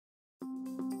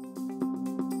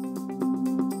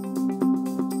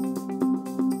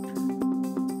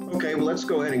Okay, well, let's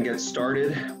go ahead and get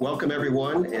started. Welcome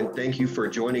everyone, and thank you for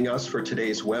joining us for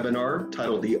today's webinar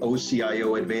titled The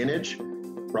OCIO Advantage,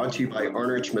 brought to you by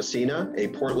Arnrich Messina, a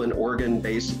Portland,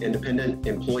 Oregon-based independent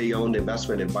employee-owned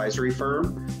investment advisory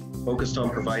firm focused on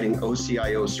providing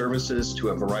OCIO services to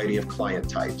a variety of client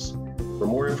types. For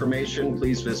more information,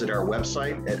 please visit our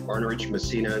website at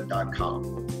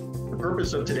arnrichmessina.com. The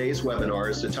purpose of today's webinar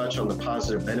is to touch on the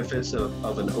positive benefits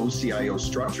of an OCIO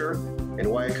structure and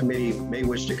why a committee may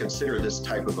wish to consider this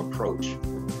type of approach.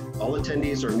 All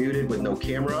attendees are muted with no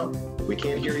camera. We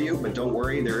can't hear you, but don't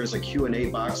worry, there is a Q&A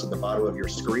box at the bottom of your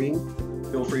screen.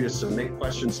 Feel free to submit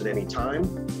questions at any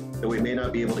time, though we may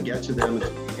not be able to get to them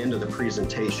at the end of the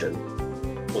presentation.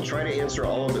 We'll try to answer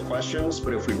all of the questions,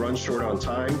 but if we run short on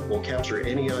time, we'll capture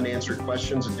any unanswered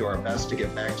questions and do our best to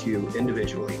get back to you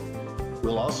individually.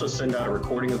 We'll also send out a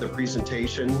recording of the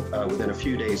presentation within a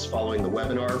few days following the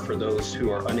webinar for those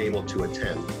who are unable to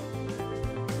attend.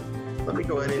 Let me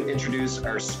go ahead and introduce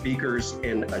our speakers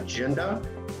and agenda.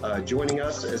 Joining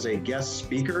us as a guest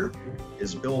speaker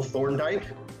is Bill Thorndike.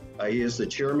 He is the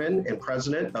chairman and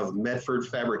president of Medford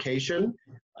Fabrication,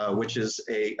 which is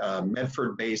a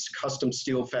Medford-based custom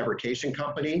steel fabrication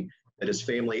company that is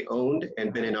family owned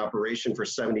and been in operation for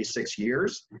 76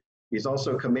 years. He's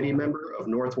also a committee member of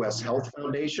Northwest Health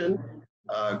Foundation.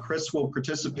 Chris will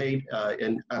participate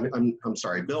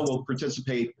Bill will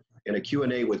participate in a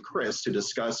Q&A with Chris to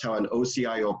discuss how an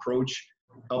OCIO approach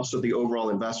helps with the overall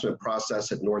investment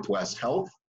process at Northwest Health.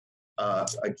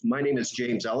 My name is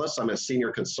James Ellis. I'm a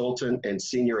senior consultant and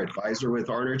senior advisor with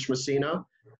Arnrich Messina.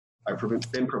 I've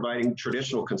been providing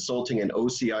traditional consulting and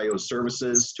OCIO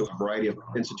services to a variety of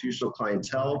institutional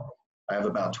clientele. I have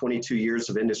about 22 years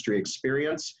of industry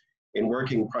experience in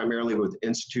working primarily with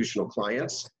institutional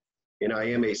clients, and I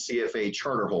am a CFA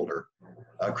charter holder.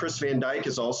 Chris Van Dyke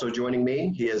is also joining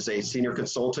me. He is a senior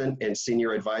consultant and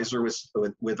senior advisor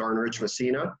with Arnrich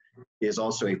Messina. He is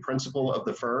also a principal of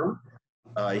the firm.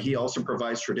 He also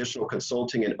provides traditional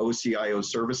consulting and OCIO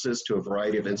services to a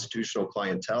variety of institutional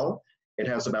clientele and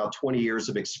has about 20 years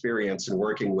of experience in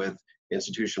working with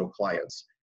institutional clients.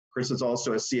 Chris is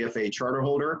also a CFA charter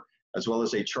holder, as well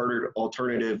as a chartered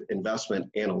alternative investment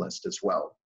analyst as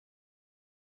well.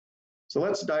 So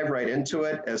let's dive right into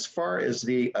it. As far as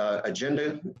the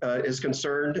agenda is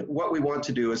concerned, what we want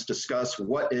to do is discuss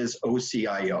what is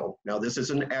OCIO. Now, this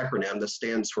is an acronym that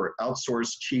stands for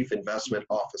Outsourced Chief Investment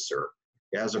Officer.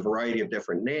 It has a variety of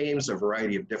different names, a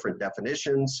variety of different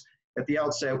definitions. At the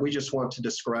outset, we just want to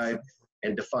describe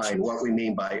and define what we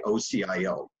mean by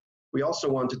OCIO. We also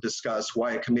want to discuss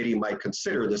why a committee might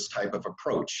consider this type of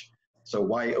approach. So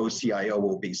why OCIO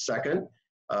will be second.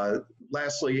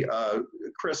 Lastly,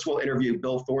 Chris will interview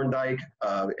Bill Thorndike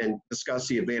and discuss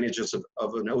the advantages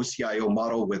of an OCIO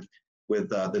model with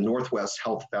the Northwest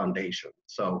Health Foundation.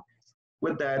 So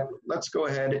with that, let's go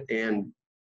ahead and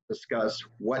discuss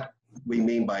what we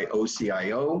mean by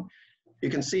OCIO. You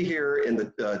can see here in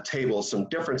the table some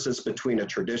differences between a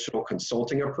traditional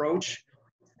consulting approach,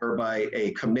 whereby a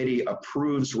committee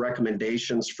approves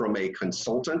recommendations from a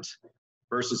consultant,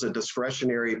 versus a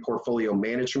discretionary portfolio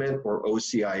management or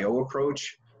OCIO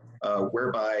approach,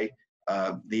 whereby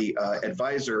the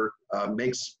advisor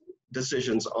makes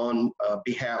decisions on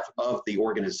behalf of the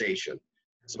organization.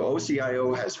 So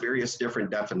OCIO has various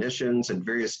different definitions and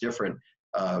various different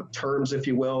terms, if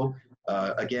you will.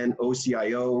 Again,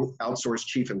 OCIO, Outsourced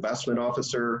Chief Investment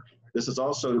Officer. This is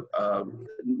also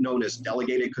known as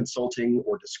delegated consulting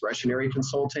or discretionary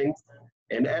consulting.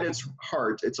 And at its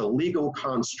heart, it's a legal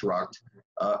construct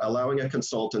allowing a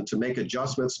consultant to make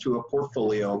adjustments to a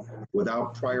portfolio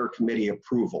without prior committee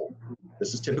approval.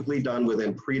 This is typically done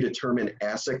within predetermined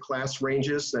asset class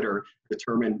ranges that are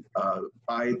determined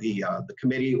by the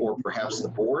committee or perhaps the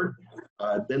board.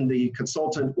 Then the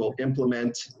consultant will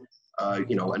implement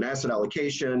an asset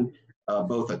allocation,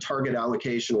 both a target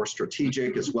allocation or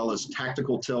strategic, as well as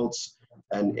tactical tilts,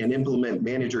 and implement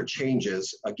manager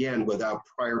changes, again, without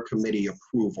prior committee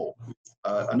approval.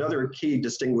 Another key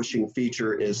distinguishing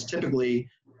feature is typically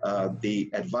the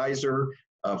advisor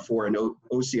for an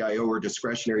OCIO or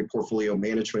discretionary portfolio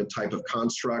management type of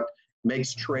construct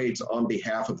makes trades on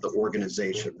behalf of the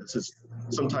organization. This is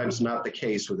sometimes not the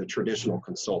case with a traditional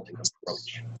consulting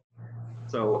approach.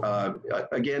 So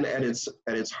again, at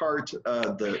its heart,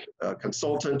 the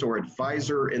consultant or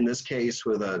advisor in this case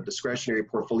with a discretionary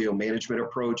portfolio management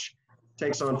approach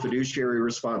takes on fiduciary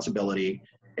responsibility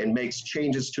and makes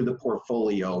changes to the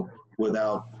portfolio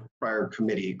without prior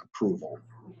committee approval.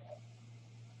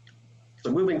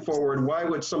 So moving forward, why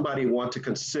would somebody want to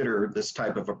consider this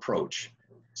type of approach?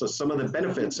 So some of the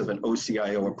benefits of an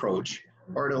OCIO approach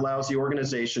are it allows the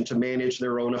organization to manage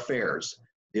their own affairs.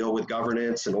 deal with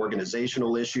governance and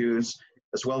organizational issues,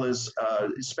 as well as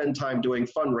spend time doing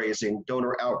fundraising,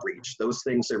 donor outreach, those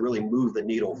things that really move the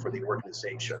needle for the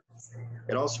organization.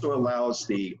 It also allows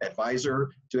the advisor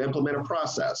to implement a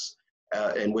process,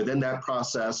 and within that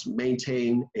process,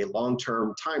 maintain a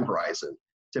long-term time horizon.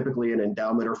 Typically, an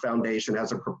endowment or foundation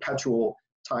has a perpetual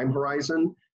time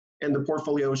horizon, and the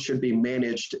portfolio should be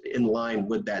managed in line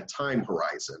with that time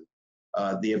horizon.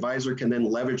 The advisor can then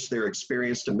leverage their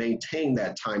experience to maintain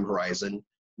that time horizon,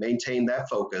 maintain that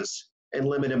focus, and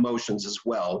limit emotions as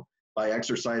well by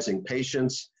exercising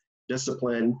patience,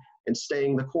 discipline, and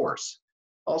staying the course.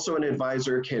 Also, an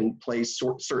advisor can place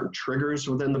certain triggers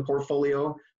within the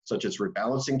portfolio, such as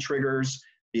rebalancing triggers,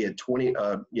 be it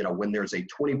when there's a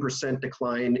 20%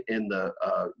 decline in the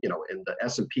in the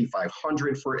S&P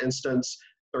 500, for instance,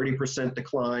 30%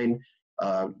 decline.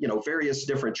 Various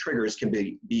different triggers can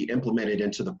be implemented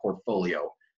into the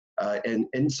portfolio. And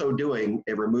in so doing,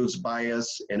 it removes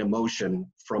bias and emotion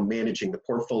from managing the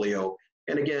portfolio,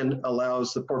 and again,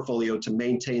 allows the portfolio to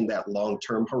maintain that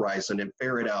long-term horizon and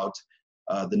ferret out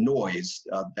the noise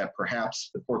that perhaps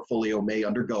the portfolio may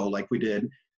undergo, like we did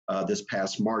this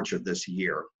past March of this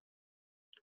year.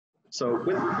 So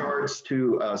with regards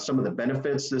to some of the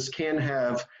benefits, this can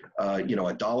have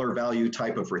a dollar value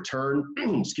type of return.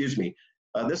 Excuse me.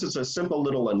 This is a simple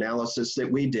little analysis that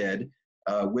we did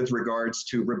with regards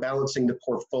to rebalancing the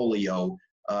portfolio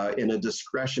in a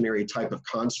discretionary type of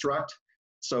construct.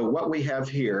 So what we have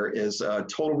here is a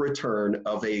total return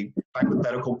of a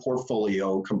hypothetical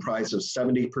portfolio comprised of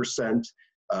 70%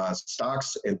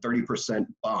 stocks and 30%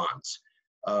 bonds.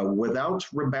 Without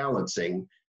rebalancing,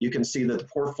 you can see that the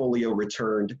portfolio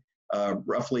returned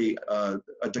roughly a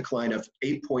decline of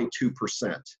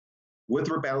 8.2%. With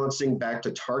rebalancing back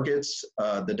to targets,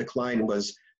 the decline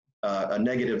was a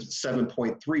negative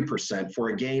 7.3% for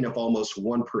a gain of almost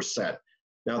 1%.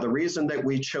 Now, the reason that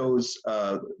we chose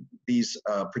these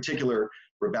particular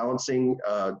rebalancing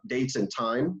dates and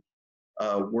time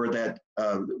were that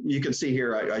you can see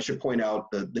here, I should point out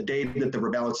the date that the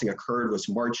rebalancing occurred was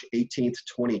March 18th,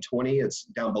 2020. It's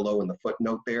down below in the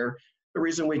footnote there. The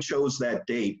reason we chose that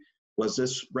date was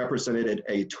this represented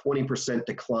a 20%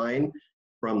 decline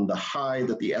from the high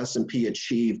that the S&P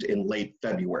achieved in late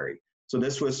February. So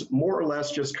this was more or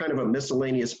less just kind of a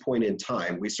miscellaneous point in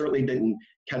time. We certainly didn't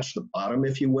catch the bottom,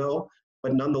 if you will,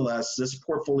 but nonetheless, this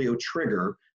portfolio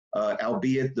trigger,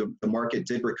 albeit the market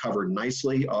did recover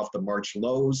nicely off the March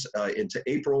lows into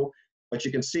April, but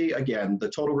you can see again, the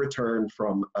total return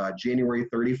from January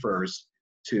 31st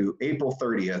to April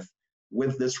 30th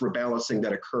with this rebalancing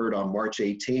that occurred on March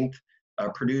 18th,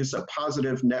 produced a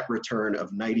positive net return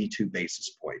of 92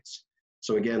 basis points.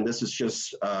 So again, this is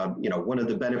just one of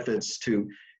the benefits to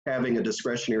having a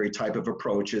discretionary type of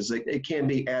approach is it can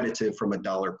be additive from a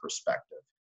dollar perspective.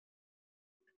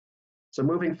 So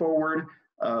moving forward,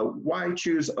 why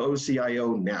choose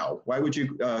OCIO now? Why would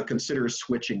you consider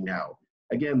switching now?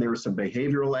 Again, there are some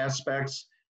behavioral aspects.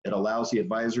 It allows the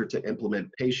advisor to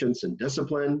implement patience and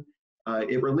discipline.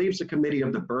 It relieves the committee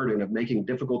of the burden of making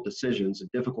difficult decisions in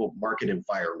difficult market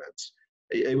environments.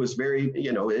 It was very,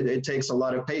 it takes a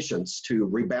lot of patience to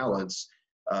rebalance,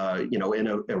 in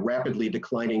a rapidly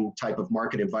declining type of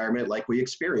market environment like we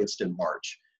experienced in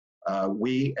March.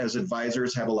 We as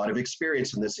advisors have a lot of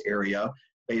experience in this area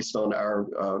based on our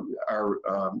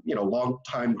long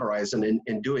time horizon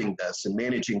in doing this and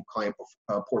managing client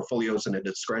portfolios in a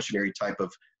discretionary type of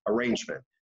arrangement.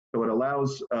 So it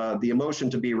allows the emotion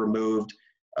to be removed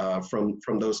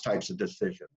from those types of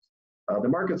decisions. The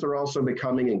markets are also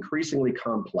becoming increasingly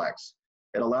complex.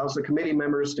 It allows the committee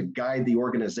members to guide the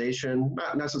organization,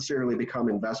 not necessarily become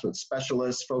investment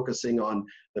specialists focusing on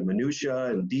the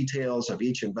minutiae and details of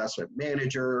each investment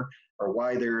manager or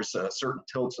why there's certain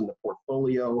tilts in the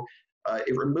portfolio.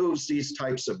 It removes these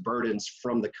types of burdens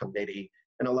from the committee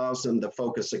and allows them to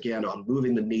focus again on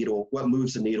moving the needle, what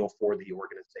moves the needle for the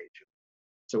organization.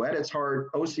 So at its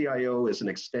heart, OCIO is an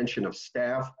extension of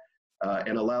staff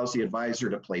and allows the advisor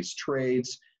to place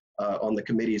trades on the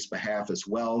committee's behalf as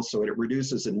well, so it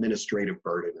reduces administrative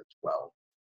burden as well.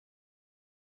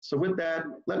 So with that,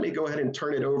 let me go ahead and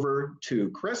turn it over to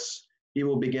Chris. He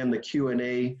will begin the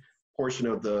Q&A portion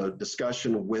of the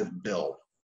discussion with Bill.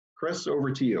 Chris,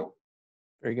 over to you.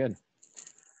 Very good.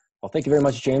 Well, thank you very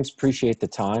much, James. Appreciate the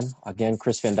time. Again,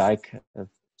 Chris Van Dyke,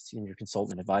 Senior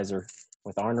Consultant Advisor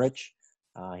with Arnrich.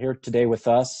 Here today with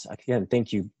us. Again,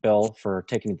 thank you, Bill, for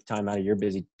taking the time out of your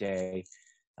busy day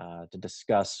to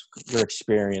discuss your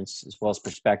experience as well as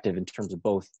perspective in terms of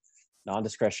both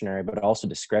non-discretionary but also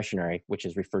discretionary, which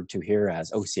is referred to here as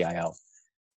OCIO.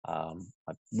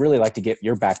 I'd really like to get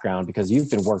your background because you've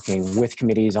been working with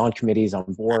committees, on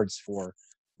boards for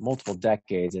multiple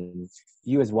decades, and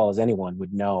you as well as anyone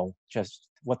would know just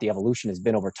what the evolution has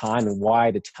been over time and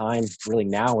why the time really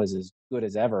now is as good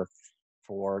as ever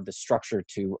for the structure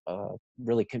to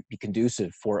really be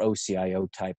conducive for OCIO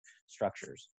type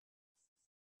structures.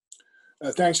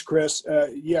 Thanks, Chris.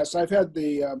 Yes, I've had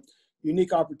the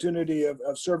unique opportunity of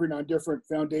serving on different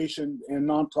foundation and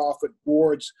nonprofit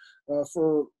boards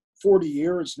for 40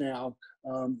 years now.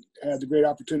 Had the great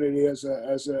opportunity as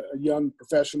a young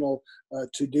professional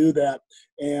to do that.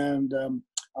 And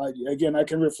again, I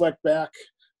can reflect back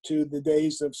to the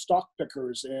days of stock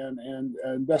pickers and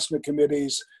investment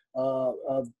committees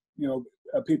of,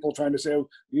 people trying to say, oh,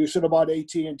 you should have bought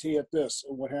AT&T at this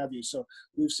or what have you. So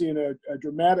we've seen a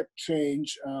dramatic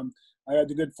change. I had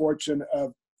the good fortune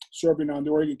of serving on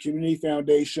the Oregon Community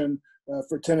Foundation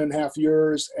for 10.5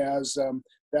 years as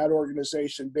that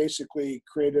organization basically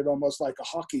created almost like a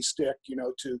hockey stick,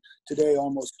 to today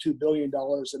almost $2 billion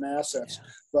in assets. Yeah.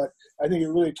 But I think it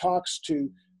really talks to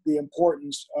the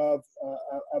importance of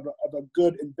a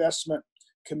good investment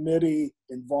committee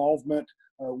involvement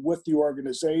with the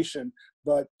organization,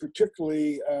 but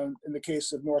particularly in the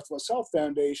case of Northwest Health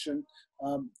Foundation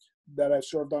that I've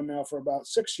served on now for about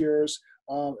 6 years.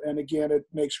 And again, it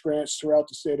makes grants throughout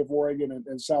the state of Oregon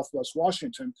and Southwest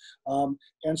Washington.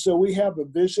 And so we have a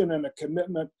vision and a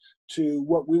commitment to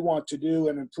what we want to do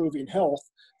in improving health.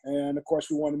 And of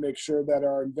course, we want to make sure that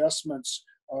our investments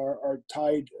are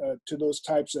tied to those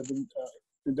types of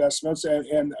investments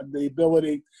and the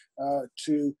ability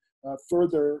to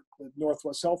further the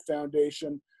Northwest Health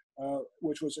Foundation,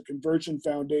 which was a conversion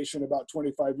foundation about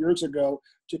 25 years ago,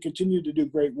 to continue to do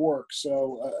great work.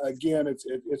 So again,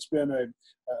 it's been a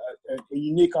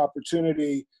unique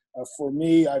opportunity for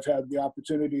me. I've had the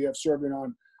opportunity of serving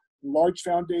on large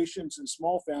foundations and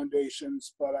small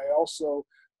foundations, but I also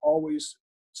always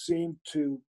seem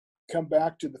to come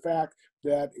back to the fact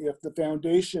that if the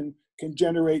foundation can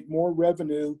generate more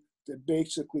revenue to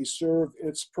basically serve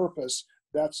its purpose,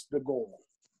 that's the goal.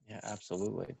 Yeah,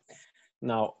 absolutely.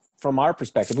 Now, from our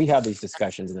perspective, we had these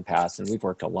discussions in the past, and we've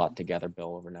worked a lot together,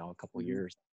 Bill, over now a couple of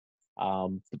years.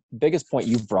 The biggest point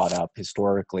you've brought up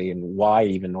historically and why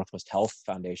even Northwest Health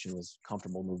Foundation was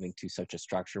comfortable moving to such a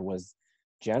structure was,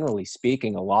 generally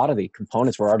speaking, a lot of the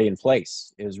components were already in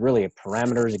place. It was really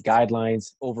parameters,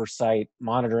 guidelines, oversight,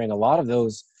 monitoring. A lot of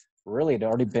those really had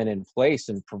already been in place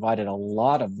and provided a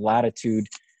lot of latitude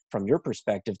from your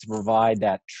perspective to provide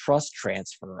that trust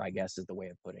transfer, I guess is the way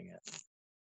of putting it.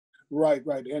 Right.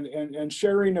 And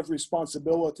sharing of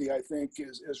responsibility, I think,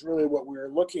 is really what we're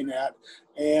looking at.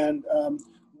 And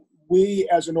we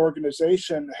as an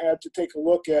organization had to take a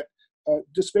look at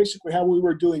just basically how we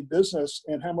were doing business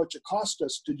and how much it cost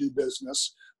us to do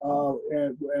business.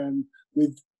 And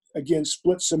we've, again,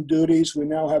 split some duties. We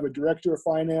now have a director of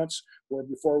finance, where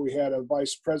before we had a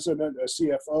vice president, a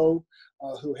CFO,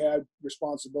 who had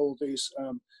responsibilities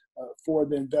for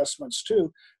the investments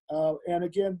too. And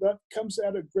again, that comes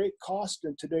at a great cost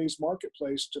in today's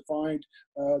marketplace to find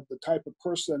the type of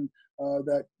person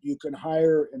that you can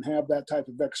hire and have that type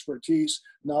of expertise,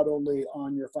 not only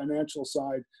on your financial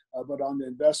side, but on the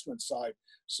investment side.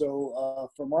 So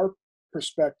from our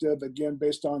perspective, again,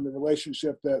 based on the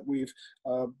relationship that we've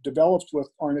developed with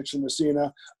Arnich and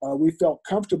Messina, we felt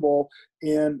comfortable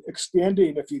in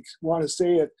extending, if you want to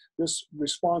say it, this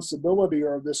responsibility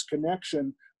or this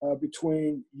connection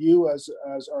between you as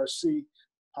our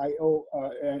CIO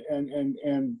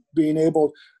and being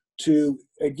able to,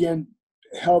 again,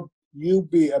 help you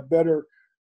be a better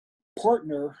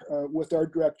partner with our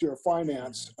director of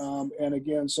finance. And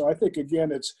again, so I think,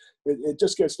 again, it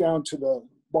just gets down to the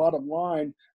bottom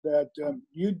line that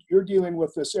you're dealing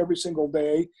with this every single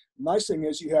day. Nice thing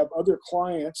is you have other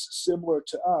clients similar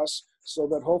to us, so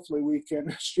that hopefully we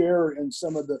can share in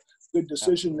some of the good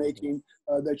decision making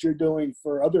that you're doing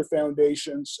for other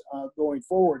foundations going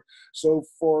forward. So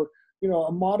for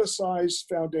a modest sized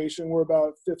foundation, we're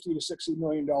about $50 to $60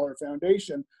 million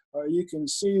foundation. You can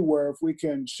see where if we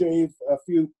can shave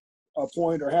a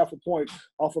point or half a point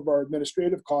off of our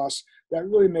administrative costs, that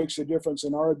really makes a difference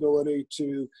in our ability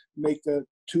to make the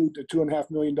 $2 to $2.5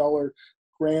 million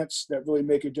grants that really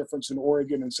make a difference in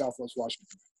Oregon and Southwest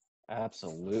Washington.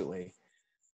 Absolutely.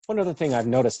 One other thing I've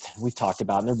noticed we've talked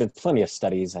about, and there have been plenty of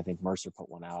studies, I think Mercer put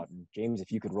one out, and James,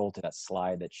 if you could roll to that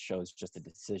slide that shows just the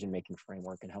decision-making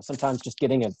framework and how sometimes just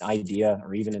getting an idea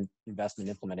or even an investment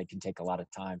implemented can take a lot of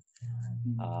time.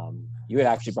 You had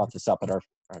actually brought this up at our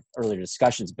earlier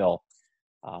discussions, Bill.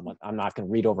 I'm not going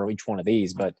to read over each one of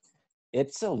these, but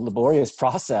it's a laborious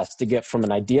process to get from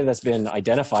an idea that's been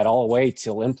identified all the way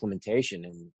till implementation.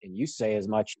 And you say as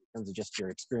much in terms of just your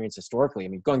experience historically. I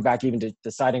mean, going back even to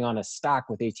deciding on a stack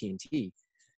with AT&T,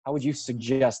 how would you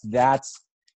suggest that's,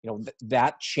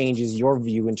 that changes your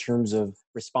view in terms of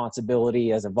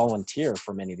responsibility as a volunteer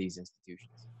for many of these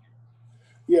institutions?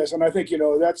 Yes, and I think,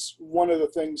 that's one of the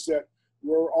things that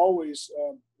we're always,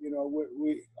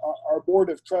 our board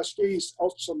of trustees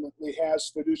ultimately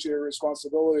has fiduciary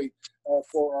responsibility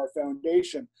for our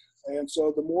foundation. And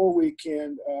so the more we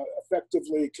can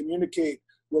effectively communicate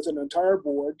with an entire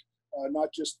board,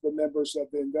 not just the members of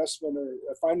the investment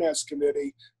or finance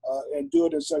committee, and do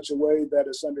it in such a way that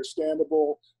is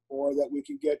understandable or that we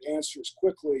can get answers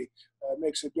quickly,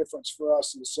 makes a difference for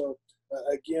us. And so,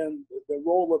 again, the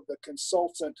role of the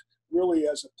consultant really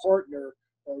as a partner,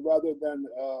 rather than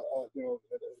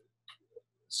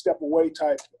step away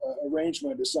type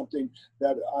arrangement, is something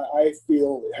that I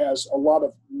feel has a lot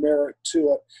of merit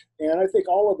to it. And I think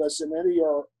all of us in any of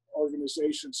our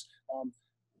organizations,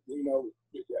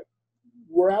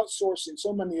 we're outsourcing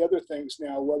so many other things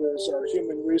now, whether it's our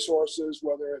human resources,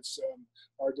 whether it's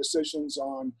our decisions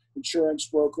on insurance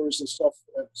brokers and stuff,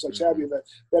 such have you, that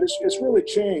it's really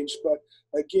changed. But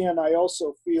again, I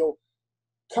also feel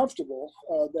comfortable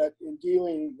that in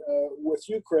dealing with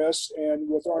you, Chris, and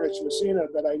with Arnich Messina,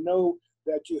 that I know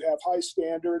that you have high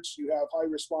standards, you have high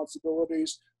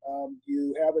responsibilities,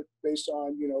 you have it based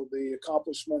on, the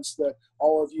accomplishments that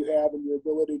all of you have and your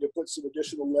ability to put some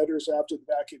additional letters after the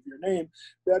back of your name.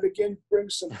 That again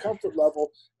brings some comfort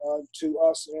level to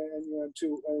us and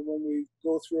when we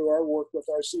go through our work with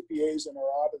our CPAs and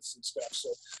our audits and stuff. So,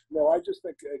 no, I just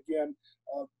think again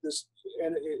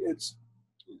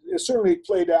it certainly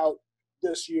played out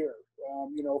this year.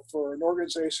 For an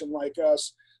organization like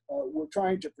us, we're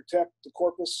trying to protect the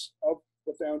corpus of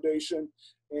the foundation,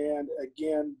 and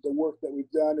again, the work that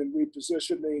we've done in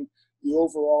repositioning the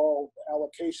overall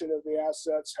allocation of the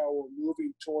assets, how we're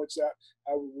moving towards that,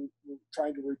 how we're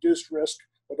trying to reduce risk,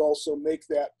 but also make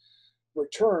that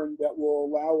return that will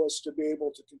allow us to be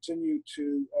able to continue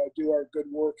to do our good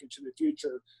work into the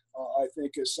future, I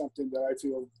think is something that I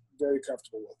feel very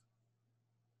comfortable with.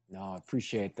 No, I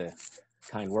appreciate the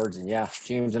kind words. And yeah,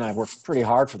 James and I worked pretty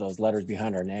hard for those letters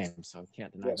behind our names, so I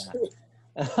can't deny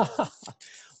that.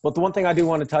 But the one thing I do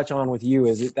want to touch on with you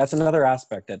is that's another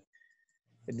aspect that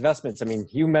investments, I mean,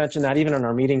 you mentioned that even in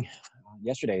our meeting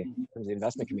yesterday in terms of the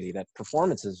investment committee, that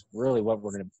performance is really what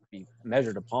we're going to be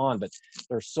measured upon, but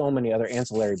there's so many other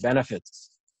ancillary benefits,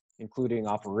 including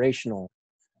operational,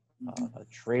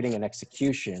 trading and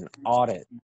execution, audit,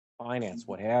 finance,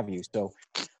 what have you. So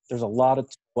there's a lot of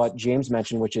what James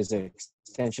mentioned, which is an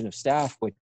extension of staff,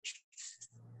 which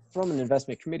from an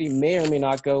investment committee may or may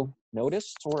not go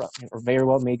noticed or very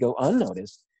well may go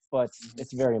unnoticed, but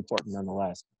it's very important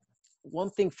nonetheless. One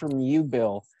thing from you,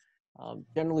 Bill,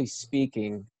 generally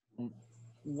speaking,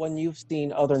 when you've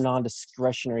seen other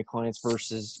non-discretionary clients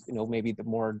versus, maybe the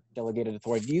more delegated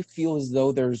authority, do you feel as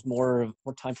though there's more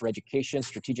time for education,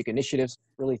 strategic initiatives,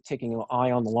 really taking an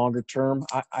eye on the longer term?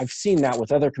 I've seen that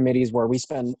with other committees where we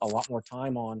spend a lot more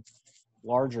time on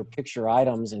larger picture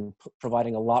items and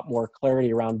providing a lot more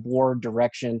clarity around board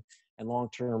direction and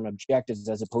long-term objectives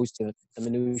as opposed to the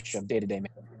minutia of day-to-day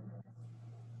management.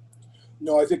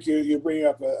 No, I think you bring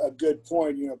up a good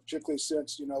point, particularly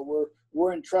since,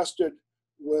 we're entrusted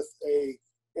with a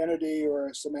entity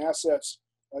or some assets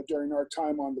during our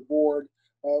time on the board,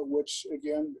 which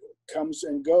again comes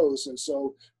and goes. And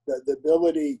so the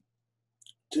ability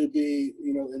to be,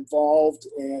 involved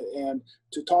and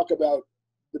to talk about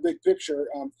the big picture.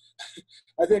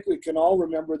 I think we can all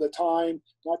remember the time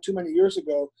not too many years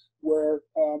ago where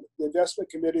the investment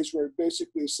committees were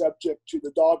basically subject to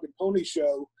the dog and pony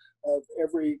show of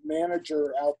every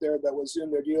manager out there that was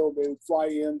in their deal. They would fly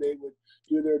in, they would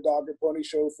do their dog and pony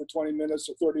show for 20 minutes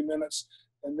or 30 minutes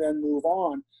and then move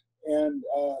on. And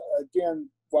again,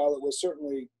 while it was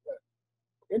certainly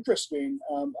interesting,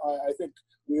 I think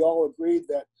we all agreed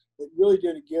that it really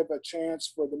didn't give a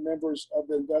chance for the members of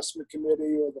the investment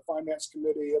committee or the finance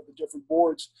committee of the different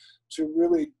boards to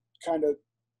really kind of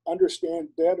understand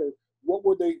better what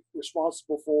were they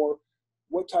responsible for,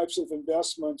 what types of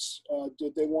investments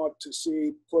did they want to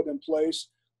see put in place,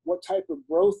 what type of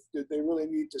growth did they really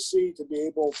need to see to be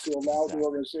able to allow the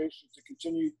organization to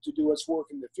continue to do its work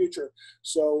in the future.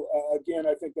 So again,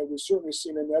 I think that we've certainly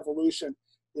seen an evolution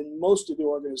in most of the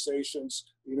organizations,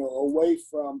 away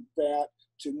from that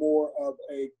to more of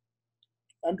a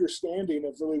understanding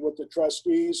of really what the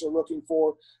trustees are looking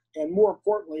for, and more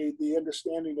importantly, the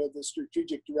understanding of the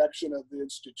strategic direction of the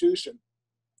institution.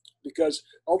 Because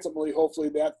ultimately, hopefully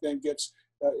that then gets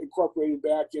incorporating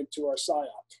back into our CIO.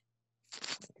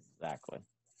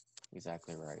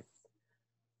 Exactly right.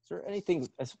 Is there anything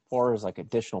as far as like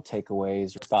additional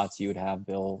takeaways or thoughts you would have,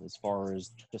 Bill, as far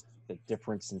as just the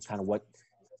difference and kind of what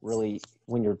really,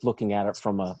 when you're looking at it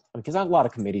from because a lot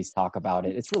of committees talk about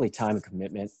it, it's really time and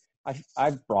commitment.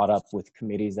 I've brought up with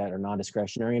committees that are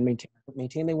non-discretionary and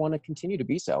maintain they want to continue to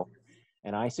be so.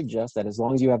 And I suggest that as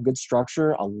long as you have good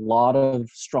structure, a lot of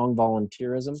strong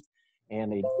volunteerism,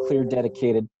 and a clear,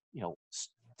 dedicated,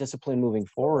 discipline moving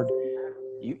forward,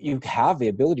 you have the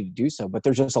ability to do so. But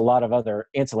there's just a lot of other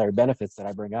ancillary benefits that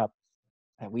I bring up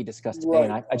that we discussed today. Right.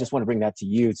 And I just want to bring that to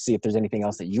you to see if there's anything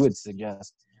else that you would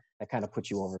suggest that kind of puts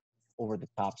you over the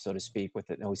top, so to speak, with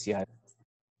an OCIO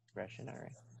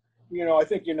discretionary. I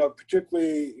think,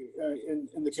 particularly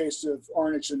in the case of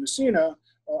Arnich and Messina,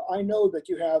 I know that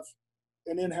you have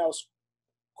an in-house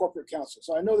corporate counsel.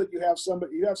 So I know that you have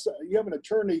somebody, you have an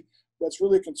attorney that's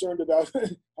really concerned about how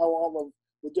all of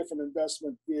the different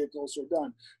investment vehicles are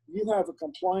done. You have a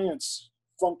compliance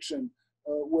function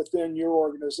within your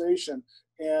organization.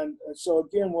 And so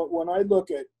again, when I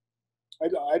look at,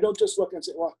 I don't just look and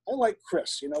say, well, I like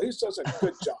Chris, he does a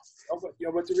good job.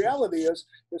 But the reality is,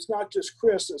 it's not just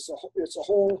Chris, it's a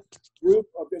whole group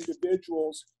of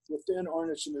individuals within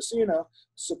Arnich and Messina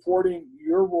supporting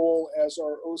your role as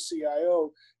our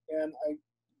OCIO. And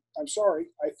I'm sorry,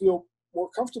 I feel more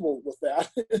comfortable with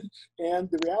that. And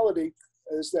the reality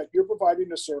is that you're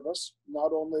providing a service,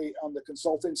 not only on the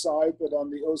consulting side, but on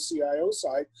the OCIO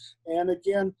side. And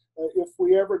again, if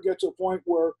we ever get to a point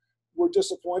where we're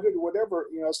disappointed or whatever,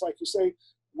 it's like you say,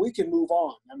 we can move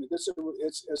on. I mean, it's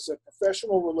a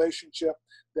professional relationship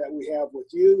that we have with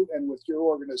you and with your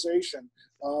organization.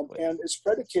 And it's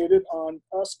predicated on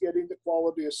us getting the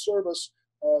quality of service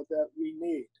that we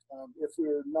need. If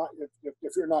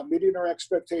you're not meeting our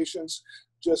expectations,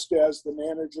 just as the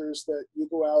managers that you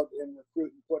go out and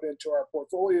recruit and put into our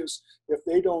portfolios, if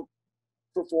they don't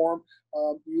perform,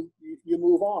 you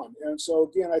move on. And so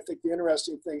again, I think the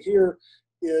interesting thing here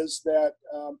is that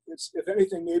it's, if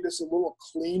anything, maybe it's a little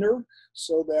cleaner,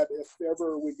 so that if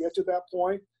ever we get to that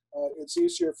point, it's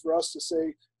easier for us to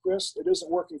say, Chris, it isn't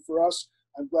working for us.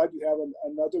 I'm glad you have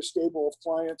another stable of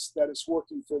clients that is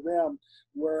working for them.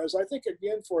 Whereas I think,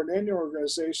 again, for an any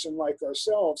organization like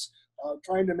ourselves,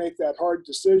 trying to make that hard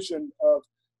decision of,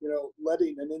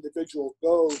 letting an individual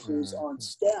go who's on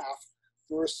staff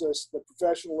versus the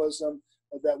professionalism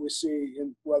that we see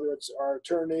in whether it's our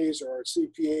attorneys or our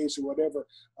CPAs or whatever.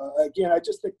 Again, I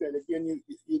just think that, again,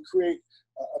 you create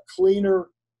a cleaner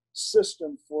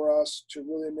system for us to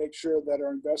really make sure that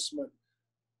our investment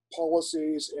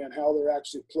policies and how they're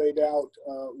actually played out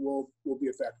will be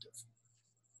effective.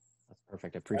 That's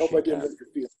perfect. I appreciate I hope I didn't that. hurt your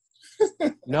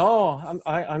feelings. No,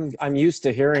 I'm used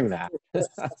to hearing that.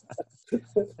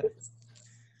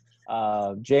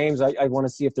 James, I want to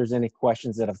see if there's any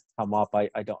questions that have come up. I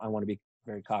want to be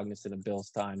very cognizant of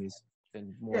Bill's time. He's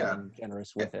been more than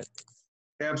generous with it.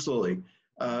 Absolutely.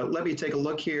 Let me take a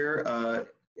look here.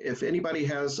 If anybody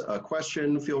has a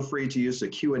question, feel free to use the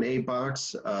Q&A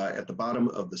box at the bottom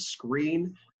of the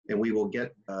screen, and we will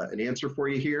get an answer for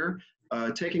you here.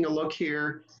 Taking a look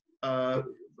here, a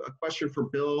question for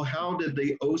Bill. How did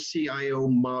the OCIO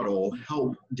model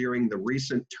help during the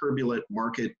recent turbulent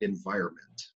market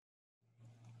environment?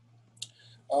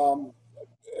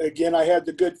 Again, I had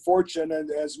the good fortune, and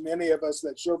as many of us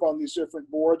that serve on these different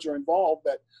boards are involved,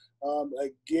 that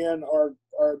again, our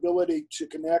ability to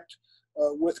connect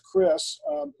with Chris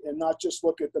and not just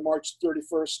look at the March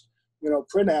 31st,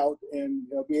 printout and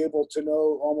be able to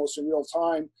know almost in real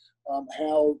time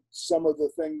how some of the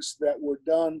things that were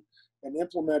done and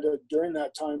implemented during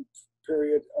that time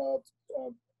period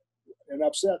and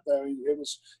upset. I mean, it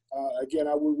was, again,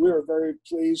 we were very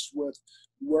pleased with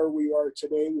where we are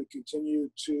today. We continue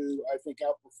to, I think,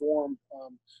 outperform,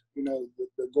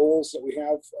 the goals that we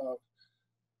have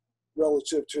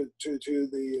relative to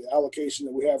the allocation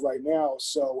that we have right now.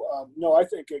 So, no, I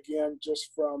think, again, just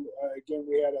from, again,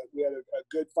 we had a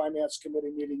good finance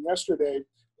committee meeting yesterday,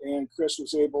 and Chris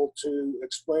was able to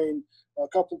explain a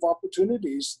couple of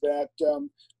opportunities that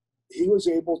he was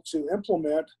able to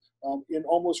implement in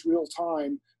almost real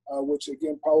time, which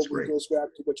again probably goes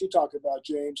back to what you talked about,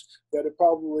 James, that it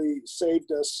probably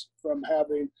saved us from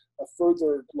having a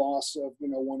further loss of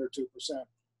 1 or 2%.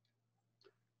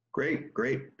 Great.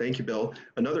 Thank you, Bill.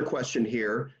 Another question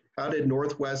here. How did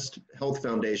Northwest Health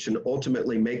Foundation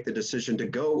ultimately make the decision to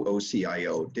go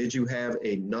OCIO? Did you have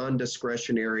a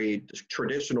non-discretionary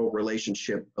traditional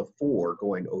relationship before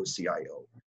going OCIO?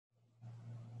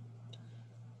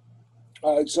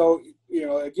 So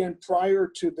again,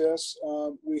 prior to this,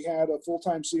 we had a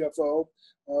full-time CFO.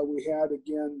 We had,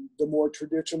 again, the more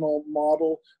traditional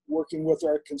model working with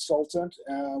our consultant.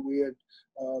 We had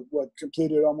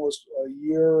completed almost a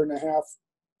year and a half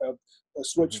of a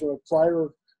switch from a prior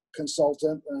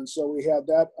consultant. And so we had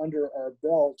that under our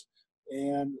belt.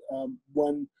 And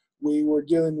when we were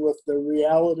dealing with the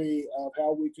reality of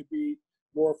how we could be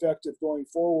more effective going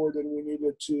forward, and we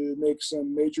needed to make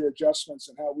some major adjustments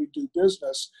in how we do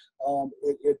business,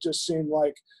 it just seemed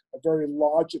like a very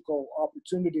logical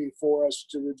opportunity for us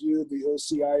to review the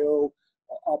OCIO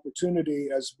opportunity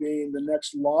as being the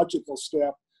next logical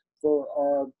step for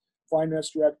our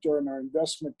finance director and our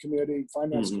investment committee,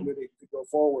 finance committee to go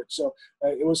forward. So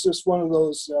it was just one of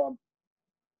those,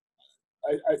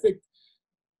 I think,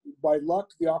 by luck,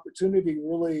 the opportunity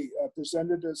really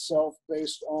presented itself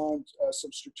based on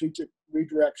some strategic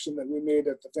redirection that we made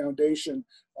at the foundation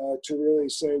to really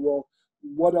say, well,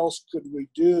 what else could we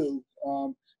do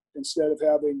instead of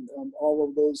having all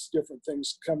of those different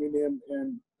things coming in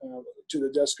and to the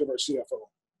desk of our CFO.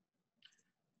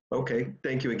 Okay,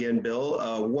 thank you again,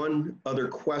 Bill. One other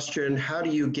question: how do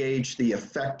you gauge the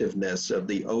effectiveness of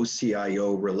the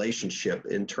OCIO relationship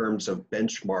in terms of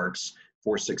benchmarks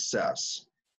for success?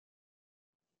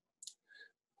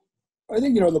 I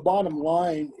think, the bottom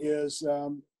line is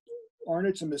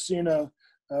Arnott and Messina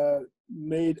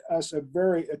made us a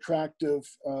very attractive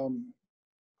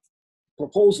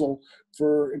proposal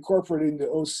for incorporating the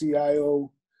OCIO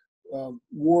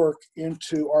work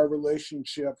into our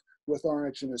relationship with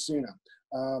Arnott and Messina.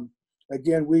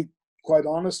 Again, we quite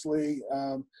honestly,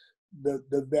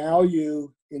 the value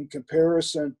in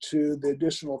comparison to the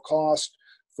additional cost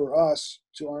for us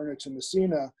to Arnott and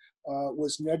Messina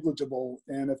was negligible,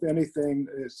 and if anything,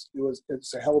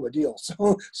 it's a hell of a deal.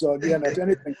 So again, if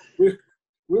anything, we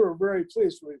were very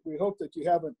pleased. We hope that you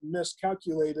haven't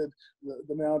miscalculated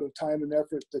the amount of time and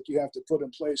effort that you have to put in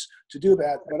place to do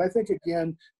that. But I think,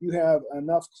 again, you have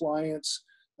enough clients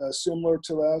similar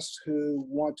to us who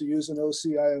want to use an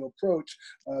OCIO approach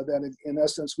that in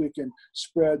essence we can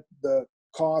spread the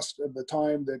cost of the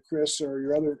time that Chris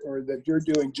or that you're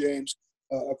doing, James,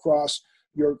 across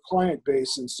your client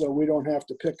base, and so we don't have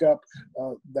to pick up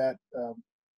that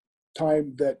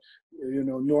time that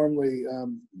normally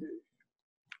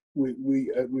we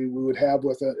would have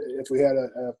with if we had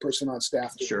a person on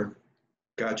staff. Sure,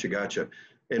 gotcha.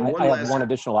 And I have one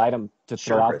additional item to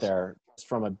throw out there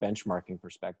from a benchmarking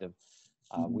perspective.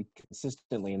 We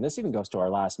consistently, and this even goes to our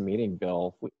last meeting,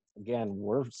 Bill.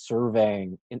 We're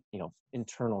surveying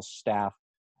internal staff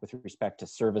with respect to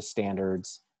service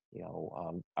standards,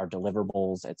 our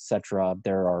deliverables, et cetera.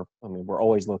 We're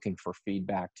always looking for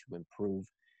feedback to improve.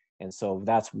 And so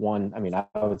that's one, I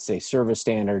would say service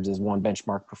standards is one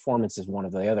benchmark, performance is one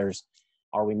of the others.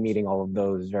 Are we meeting all of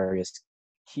those various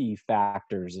key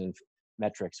factors and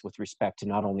metrics with respect to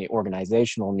not only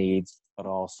organizational needs, but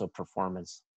also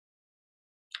performance?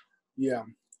 Yeah.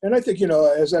 And I think,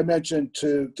 as I mentioned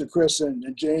to Chris and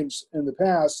James in the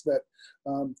past, that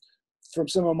from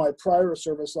some of my prior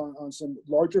service on some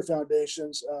larger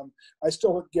foundations, I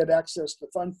still get access to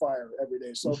Fundfire every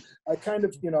day. So I kind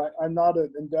of, I'm not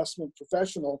an investment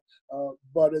professional,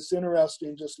 but it's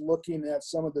interesting just looking at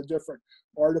some of the different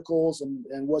articles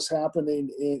and what's happening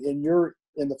in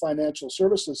the financial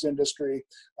services industry.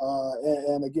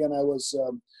 And again, I was,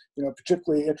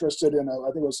 particularly interested in,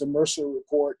 I think it was a Mercer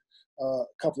report a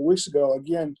couple of weeks ago,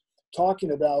 again,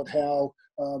 talking about how,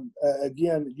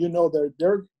 again,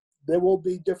 there will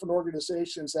be different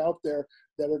organizations out there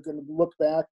that are going to look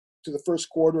back to the first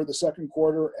quarter, the second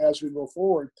quarter as we go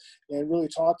forward, and really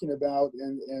talking about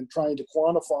and trying to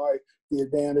quantify the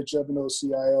advantage of an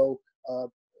OCIO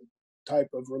type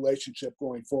of relationship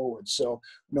going forward. So,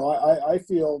 I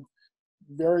feel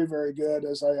very, very good.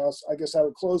 I guess I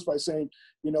would close by saying,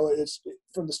 it's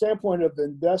from the standpoint of the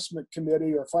investment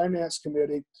committee or finance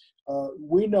committee,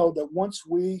 we know that once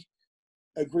we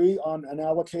agree on an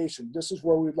allocation, this is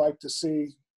where we'd like to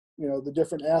see, the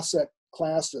different asset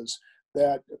classes.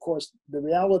 That, of course, the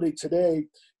reality today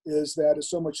is that it's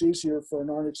so much easier for an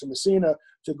Arnott and Messina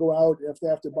to go out if they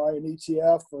have to buy an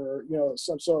ETF or,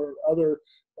 some sort of other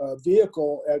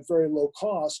vehicle at very low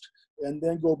cost, and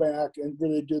then go back and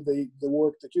really do the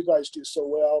work that you guys do so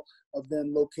well of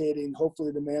then locating,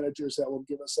 hopefully, the managers that will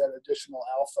give us that additional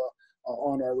alpha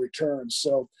on our returns.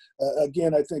 So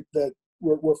again, I think that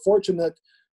we're fortunate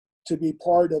to be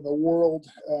part of a world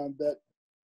that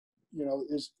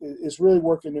is really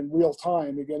working in real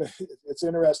time. Again, it's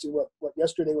interesting. What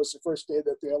yesterday was the first day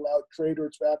that they allowed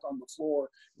traders back on the floor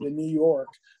in New York.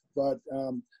 But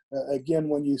again,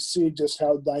 when you see just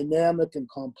how dynamic and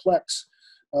complex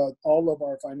all of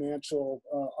our financial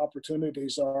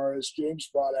opportunities are, as James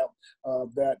brought out,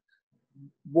 that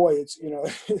boy, it's, you know,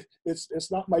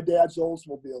 it's not my dad's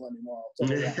Oldsmobile anymore. I'll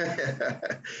tell you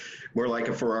that. More like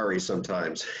a Ferrari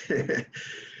sometimes.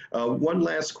 One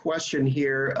last question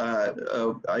here.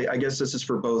 I guess this is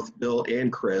for both Bill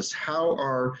and Chris. How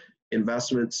are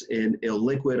investments in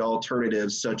illiquid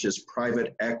alternatives such as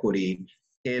private equity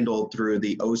handled through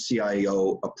the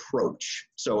OCIO approach?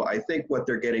 So I think what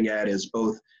they're getting at is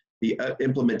both the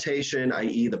implementation,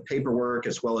 i.e. the paperwork,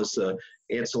 as well as the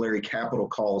ancillary capital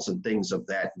calls and things of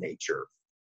that nature.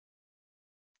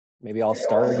 Maybe I'll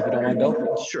start if you don't mind,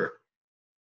 Bill. Sure.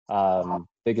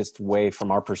 Biggest way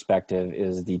from our perspective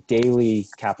is the daily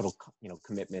capital,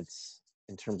 commitments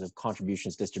in terms of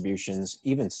contributions, distributions,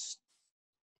 even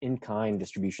in-kind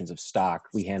distributions of stock.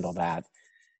 We handle that,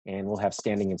 and we'll have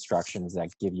standing instructions that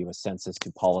give you a sense as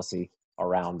to policy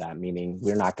around that, meaning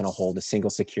we're not going to hold a single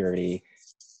security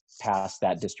past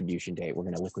that distribution date. We're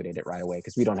going to liquidate it right away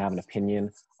because we don't have an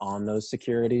opinion on those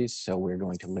securities. So we're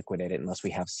going to liquidate it unless we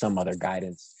have some other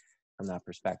guidance from that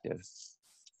perspective.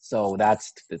 So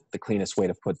that's the cleanest way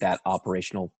to put that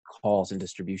operational calls and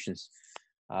distributions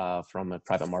from a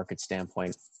private market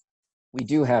standpoint. We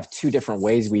do have two different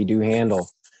ways we do handle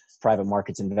private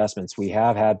markets investments. We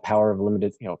have had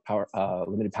limited power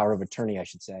of attorney, I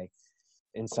should say,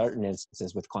 in certain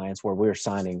instances with clients where we're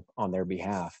signing on their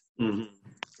behalf. Mm-hmm.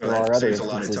 There are other instances, a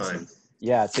lot of time.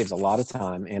 Yeah, it saves a lot of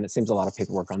time, and it saves a lot of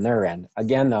paperwork on their end.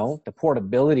 Again, though, the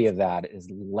portability of that is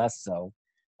less so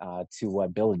to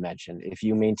what Bill had mentioned. If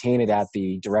you maintain it at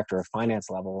the director of finance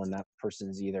level, and that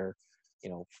person's either,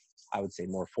 I would say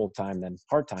more full-time than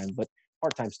part-time, but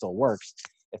part-time still works.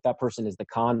 If that person is the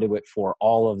conduit for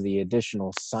all of the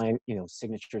additional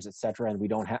signatures, et cetera,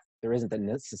 and there isn't the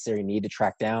necessary need to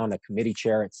track down a committee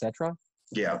chair, et cetera.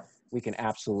 Yeah, we can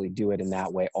absolutely do it in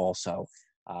that way also.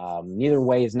 Neither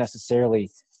way is necessarily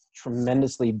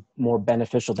tremendously more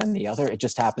beneficial than the other. It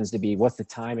just happens to be what's the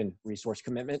time and resource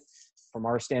commitment. From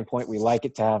our standpoint, we like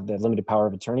it to have the limited power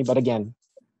of attorney, but again,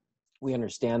 we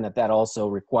understand that also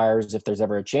requires, if there's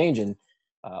ever a change in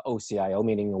OCIO,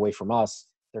 meaning away from us,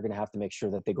 they're going to have to make sure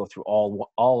that they go through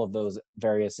all of those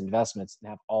various investments and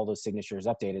have all those signatures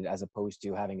updated, as opposed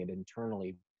to having it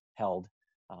internally held,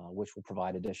 which will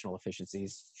provide additional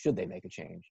efficiencies should they make a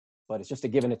change. But it's just a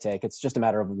give and a take. It's just a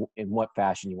matter of in what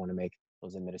fashion you want to make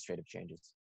those administrative changes.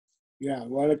 Yeah,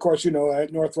 well, and of course,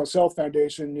 at Northwest Health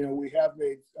Foundation, we have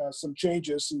made some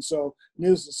changes. And so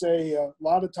needless to say, a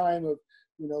lot of time of,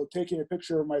 taking a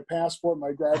picture of my passport,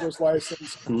 my driver's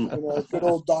license, good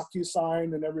old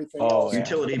DocuSign and everything else.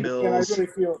 Utility bills. And I really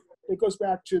feel it goes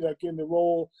back to, again, the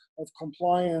role of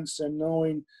compliance and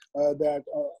knowing that,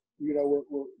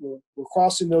 we're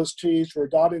crossing those T's, we're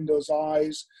dotting those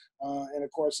I's. And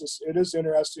of course, it is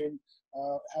interesting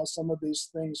how some of these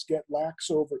things get lax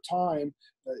over time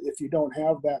if you don't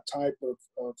have that type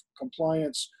of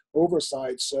compliance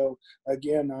oversight. So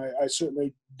again, I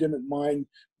certainly didn't mind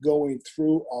going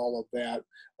through all of that.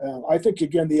 I think,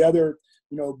 again, the other,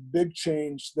 big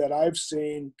change that I've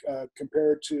seen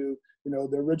compared to,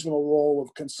 the original role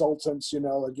of consultants,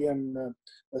 again,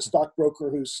 a stockbroker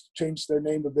who's changed their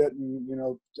name a bit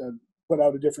and, put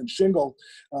out a different shingle,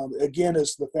 again,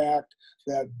 is the fact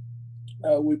that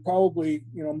we probably,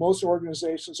 most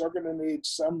organizations are going to need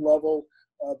some level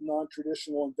of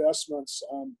non-traditional investments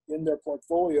in their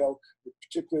portfolio,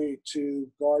 particularly to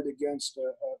guard against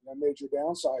a major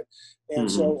downside. And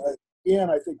so, again,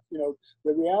 I think, the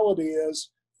reality is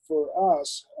for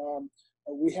us,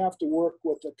 we have to work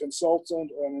with a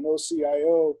consultant and an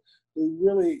OCIO who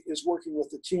really is working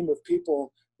with a team of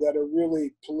people that are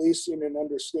really policing and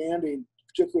understanding,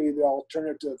 particularly the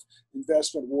alternative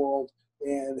investment world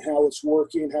and how it's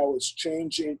working, how it's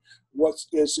changing, what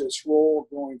is its role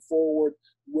going forward,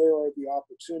 where are the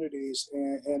opportunities,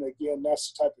 and again,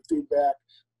 that's the type of feedback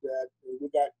that we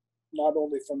got not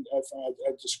only from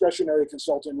a discretionary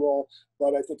consulting role,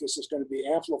 but I think this is going to be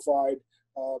amplified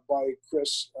by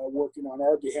Chris working on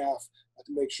our behalf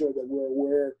to make sure that we're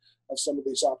aware of some of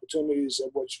these opportunities,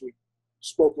 of which we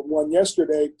spoke of one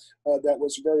yesterday that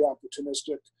was very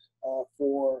opportunistic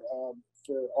for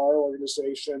our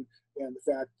organization, and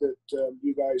the fact that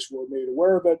you guys were made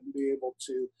aware of it and be able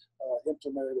to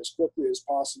implement it as quickly as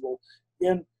possible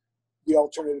in the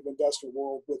alternative investment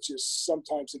world, which is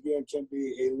sometimes, again, can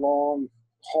be a long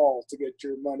haul to get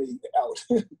your money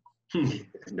out.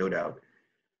 No doubt.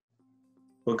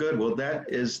 Well, good. Well,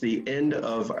 that is the end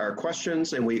of our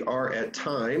questions, and we are at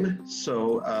time.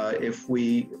 So if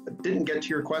we didn't get to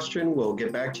your question, we'll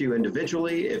get back to you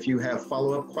individually. If you have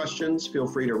follow-up questions, feel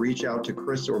free to reach out to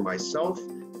Chris or myself.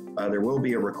 There will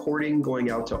be a recording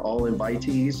going out to all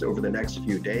invitees over the next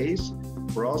few days.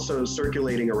 We're also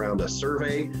circulating around a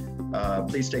survey.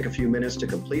 Please take a few minutes to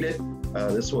complete it.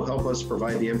 This will help us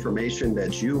provide the information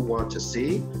that you want to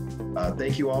see.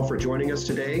 Thank you all for joining us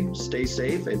today. Stay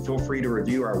safe and feel free to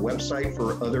review our website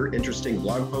for other interesting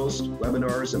blog posts,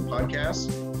 webinars, and podcasts.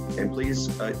 And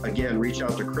please, again, reach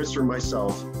out to Chris or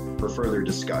myself for further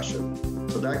discussion.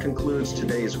 So that concludes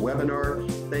today's webinar.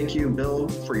 Thank you, Bill,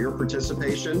 for your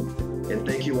participation. And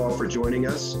thank you all for joining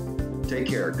us. Take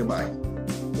care. Goodbye.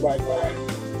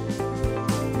 Bye.